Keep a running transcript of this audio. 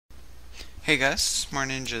Hey guys,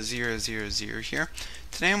 SmartNinja000 here.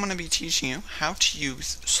 Today I'm going to be teaching you how to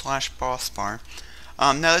use /Bossbar.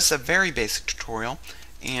 Now this is a very basic tutorial,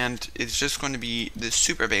 and it's just going to be the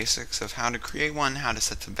super basics of how to create one, how to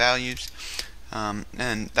set some values,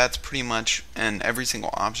 and that's pretty much and every single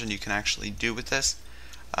option you can actually do with this.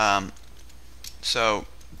 So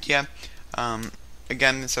yeah,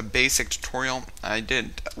 again, it's a basic tutorial. I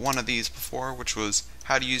did one of these before, which was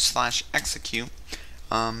how to use /execute.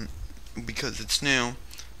 Because it's new,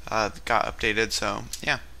 got updated, so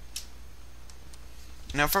yeah.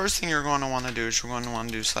 Now first thing you're going to want to do is you're going to want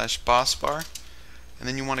to do /Bossbar, and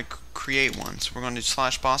then you want to create one. So we're going to do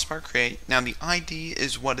 /Bossbar create. Now the ID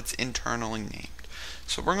is what it's internally named.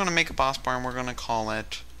 So we're going to make a Bossbar and we're going to call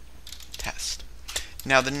it test.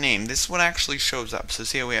 Now the name, this is what actually shows up. So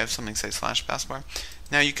see how we have something say /Bossbar.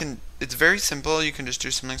 Now you can, it's very simple, you can just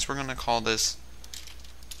do something. So we're going to call this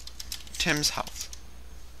Tim's Health.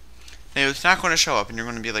 Now it's not going to show up, and you're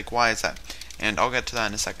going to be like, why is that? And I'll get to that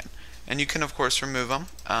in a second. And you can of course remove them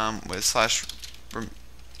with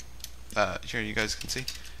here you guys can see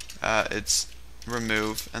it's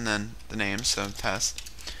remove and then the name, so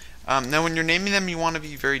test. Now when you're naming them, you want to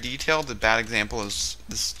be very detailed. The bad example is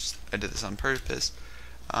this, I did this on purpose,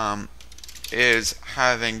 is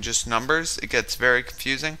having just numbers. It gets very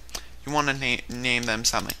confusing. You want to name them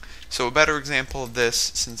something. So a better example of this,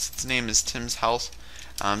 since its name is Tim's Health,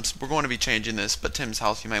 so we're going to be changing this, but Tim's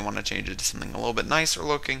Health, you might want to change it to something a little bit nicer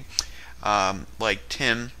looking, like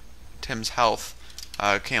Tim's Health,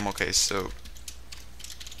 camel case. So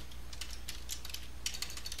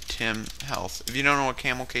Tim Health. If you don't know what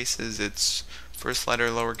camel case is, it's first letter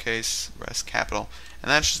lowercase, rest capital,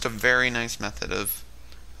 and that's just a very nice method of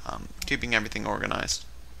keeping everything organized.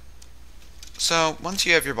 So once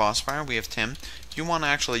you have your Bossbar, we have Tim, you want to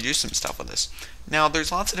actually do some stuff with this. Now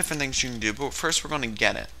there's lots of different things you can do, but first we're going to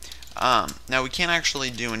get it. Now we can't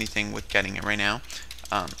actually do anything with getting it right now.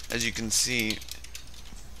 As you can see,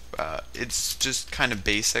 it's just kind of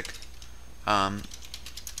basic. And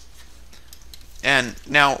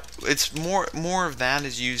now it's more of that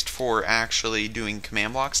is used for actually doing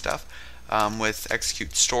command block stuff with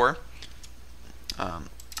execute store.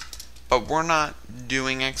 But we're not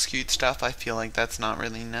doing execute stuff. I feel like that's not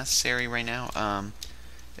really necessary right now.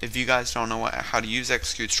 If you guys don't know how to use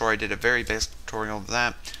execute store, I did a very basic tutorial of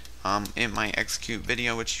that in my execute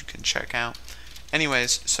video, which you can check out.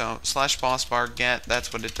 Anyways, so /Bossbar get,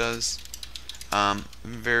 that's what it does.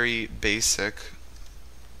 Very basic.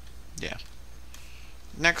 Yeah.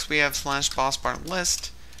 Next we have /Bossbar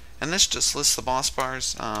list, and this just lists the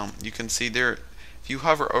Bossbars. You can see there. If you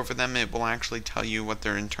hover over them, it will actually tell you what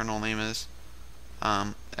their internal name is.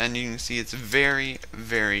 And you can see it's very,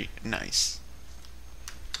 very nice.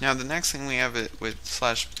 Now the next thing we have with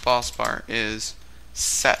 /Bossbar is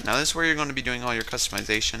set. Now this is where you're going to be doing all your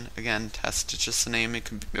customization. Again, test, it's just the name.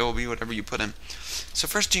 It will be whatever you put in. So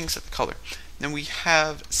first you can set the color. Then we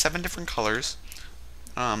have 7 different colors.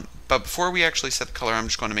 But before we actually set the color, I'm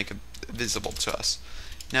just going to make it visible to us.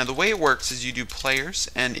 Now the way it works is you do players,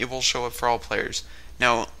 and it will show up for all players.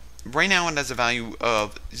 Now right now it has a value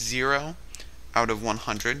of 0 out of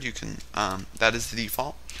 100. You can that is the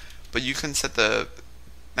default, but you can set the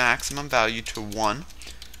maximum value to 1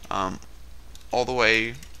 all the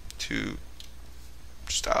way to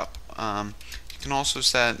stop. You can also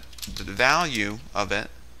set the value of it.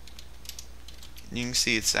 You can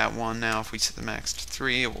see it's at 1 now. If we set the max to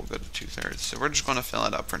 3, it will go to 2/3. So we're just going to fill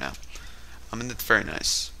it up for now. And it's very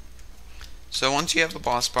nice. So once you have the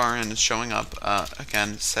Bossbar and it's showing up,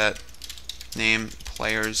 again, set name,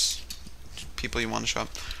 players, people you want to show up,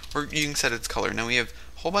 or you can set its color. Now we have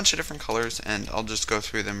a whole bunch of different colors, and I'll just go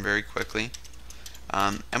through them very quickly.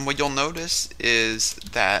 And what you'll notice is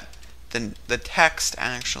that the text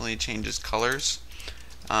actually changes colors,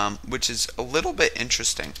 which is a little bit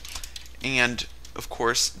interesting. And of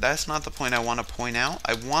course, that's not the point I want to point out.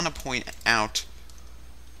 I want to point out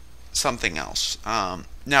something else.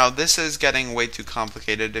 Now this is getting way too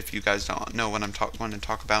complicated if you guys don't know what I'm going to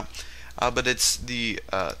talk about, but it's the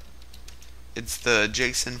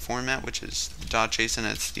JSON format, which is .json.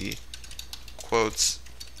 It's the quotes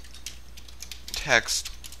text,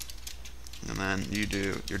 and then you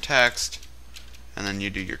do your text, and then you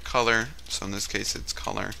do your color. So in this case it's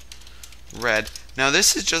color red. Now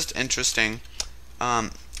this is just interesting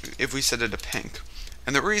if we set it to pink.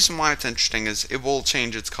 And the reason why it's interesting is it will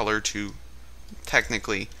change its color to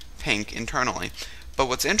technically pink internally. But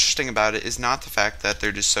what's interesting about it is not the fact that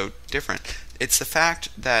they're just so different. It's the fact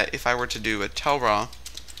that if I were to do a telraw,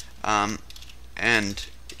 and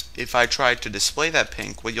if I tried to display that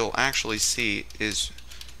pink, what you'll actually see is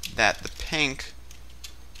that the pink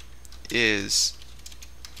is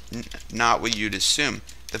not what you'd assume.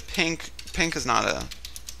 The pink is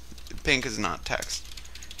not text.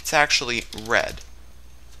 It's actually red.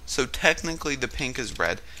 So technically the pink is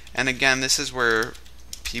red. And again, this is where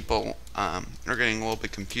people are getting a little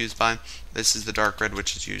bit confused by. This is the dark red,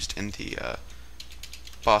 which is used in the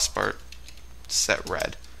Bossbar set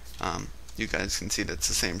red. You guys can see that's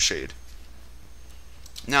the same shade.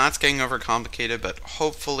 Now it's getting overcomplicated, but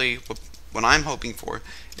hopefully what I'm hoping for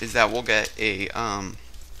is that we'll get a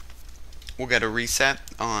reset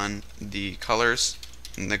on the colors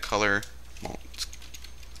and the color. Well,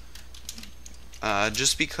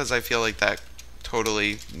 just because I feel like that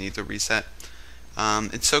totally needs a reset.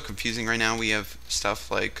 It's so confusing right now. We have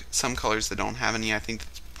stuff like some colors that don't have any. I think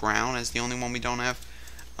that's brown is the only one we don't have.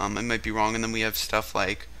 I might be wrong. And then we have stuff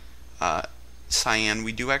like cyan.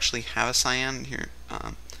 We do actually have a cyan here,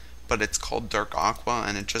 but it's called dark aqua,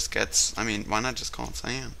 and it just gets, I mean, why not just call it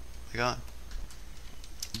cyan? My God.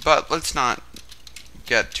 But let's not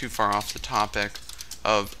get too far off the topic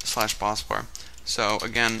of /Bossbar. So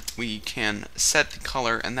again, we can set the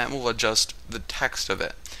color, and that will adjust the text of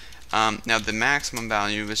it. Now the maximum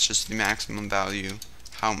value is just the maximum value,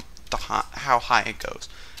 how high it goes.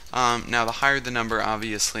 Now the higher the number,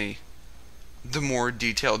 obviously, the more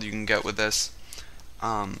detailed you can get with this,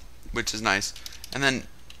 which is nice. And then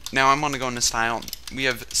now I'm going to go into style. We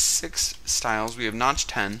have 6 styles. We have notch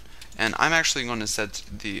 10, and I'm actually going to set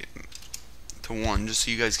the to 1 just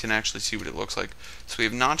so you guys can actually see what it looks like. So we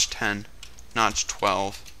have notch 10, notch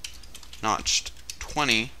 12, notched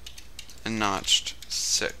 20, and notched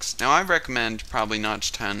 6. Now I recommend probably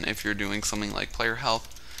notch 10 if you're doing something like player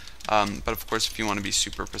health, but of course if you want to be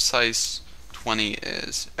super precise, 20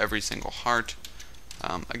 is every single heart.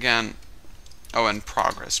 Again, oh, and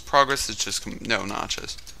progress. Progress is just no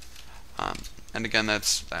notches. And again,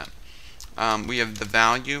 that's that. We have the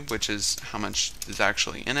value, which is how much is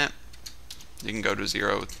actually in it. You can go to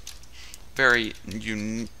 0. Very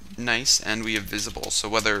nice. And we have visible, so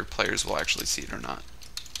whether players will actually see it or not.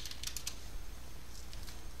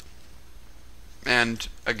 And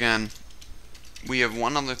again, we have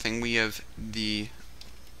one other thing. We have the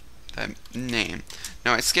name.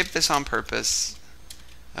 Now I skipped this on purpose,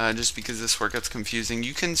 just because this work gets confusing.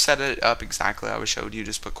 You can set it up exactly how I showed you,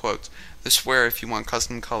 just put quotes. This is where if you want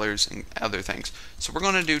custom colors and other things. So we're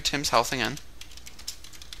going to do Tim's health again.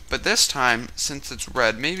 But this time, since it's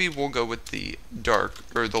red, maybe we'll go with the dark,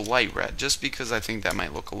 or the light red, just because I think that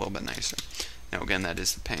might look a little bit nicer. Now again, that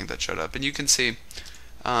is the pink that showed up. And you can see,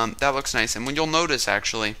 that looks nice. And what you'll notice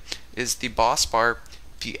actually, is the Bossbar,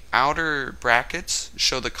 the outer brackets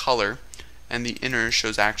show the color, and the inner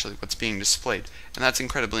shows actually what's being displayed. And that's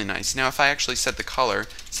incredibly nice. Now if I actually set the color,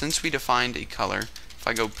 since we defined a color, if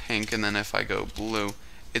I go pink and then if I go blue,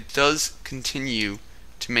 it does continue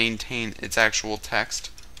to maintain its actual text.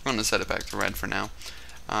 I'm going to set it back to red for now,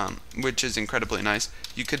 which is incredibly nice.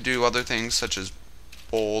 You could do other things such as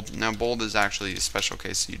bold. Now bold is actually a special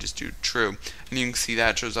case, so you just do true. And you can see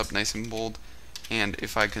that shows up nice and bold. And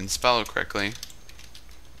if I can spell it correctly,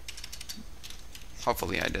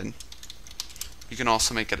 hopefully I did. You can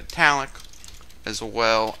also make it italic, as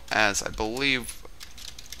well as, I believe,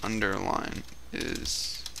 underline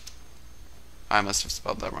is, I must have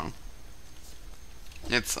spelled that wrong.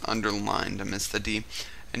 It's underlined, I missed the D.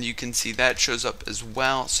 And you can see that shows up as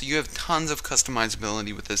well. So you have tons of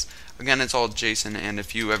customizability with this. Again, it's all JSON, and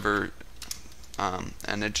if you ever,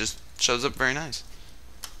 and it just shows up very nice.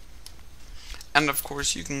 And of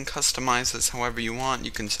course, you can customize this however you want.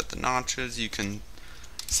 You can set the notches, you can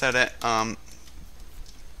set it.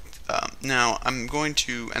 Now, I'm going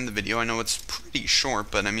to end the video. I know it's pretty short,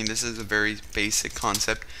 but I mean, this is a very basic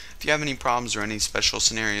concept. If you have any problems or any special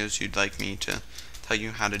scenarios you'd like me to tell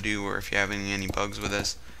you how to do, or if you have any bugs with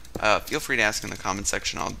this, feel free to ask in the comment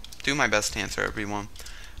section. I'll do my best to answer everyone.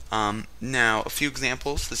 Now, a few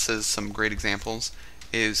examples. This is some great examples.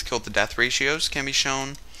 Is kill to death ratios can be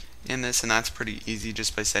shown in this, and that's pretty easy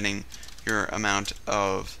just by setting your amount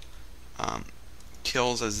of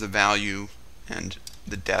kills as the value and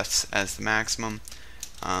the deaths as the maximum,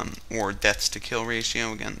 or deaths to kill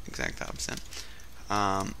ratio, again, exact opposite.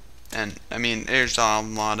 And I mean, there's a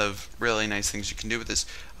lot of really nice things you can do with this.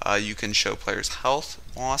 You can show players' health,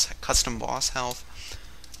 custom boss health.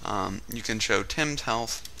 You can show Tim's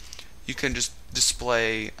health. You can just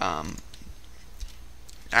display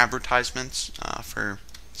advertisements for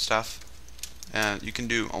stuff. You can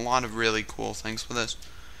do a lot of really cool things with this,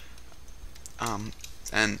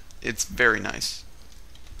 and it's very nice.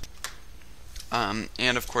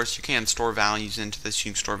 And of course, you can store values into this.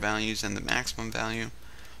 You can store values and the maximum value.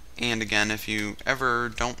 And again, if you ever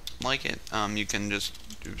don't like it, you can just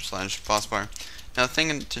do /Bossbar. Now the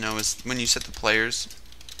thing to know is when you set the players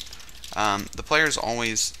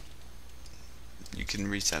always, you can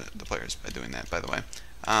reset the players by doing that, by the way.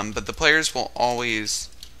 But the players will always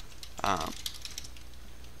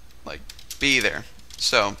like be there.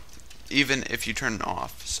 So even if you turn it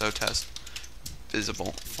off, so test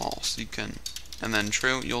visible false, you can, and then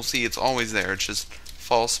true, you'll see it's always there. It's just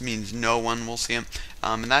false means no one will see it.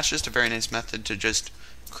 And that's just a very nice method to just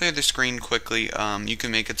clear the screen quickly. You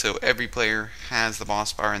can make it so every player has the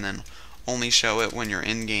boss bar and then only show it when you're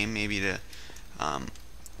in game, maybe to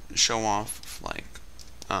show off like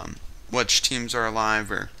which teams are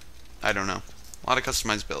alive, or I don't know, a lot of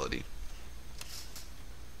customizability.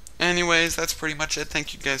 Anyways, that's pretty much it.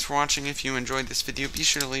 Thank you guys for watching. If you enjoyed this video, be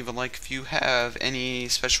sure to leave a like. If you have any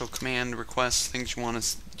special command requests, things you want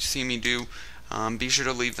to see me do, be sure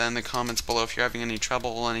to leave that in the comments below. If you're having any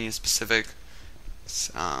trouble, any specific,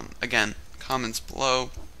 again, comments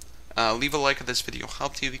below. Leave a like if this video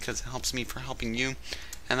helped you, because it helps me for helping you.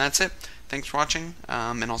 And that's it. Thanks for watching,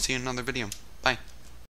 and I'll see you in another video. Bye.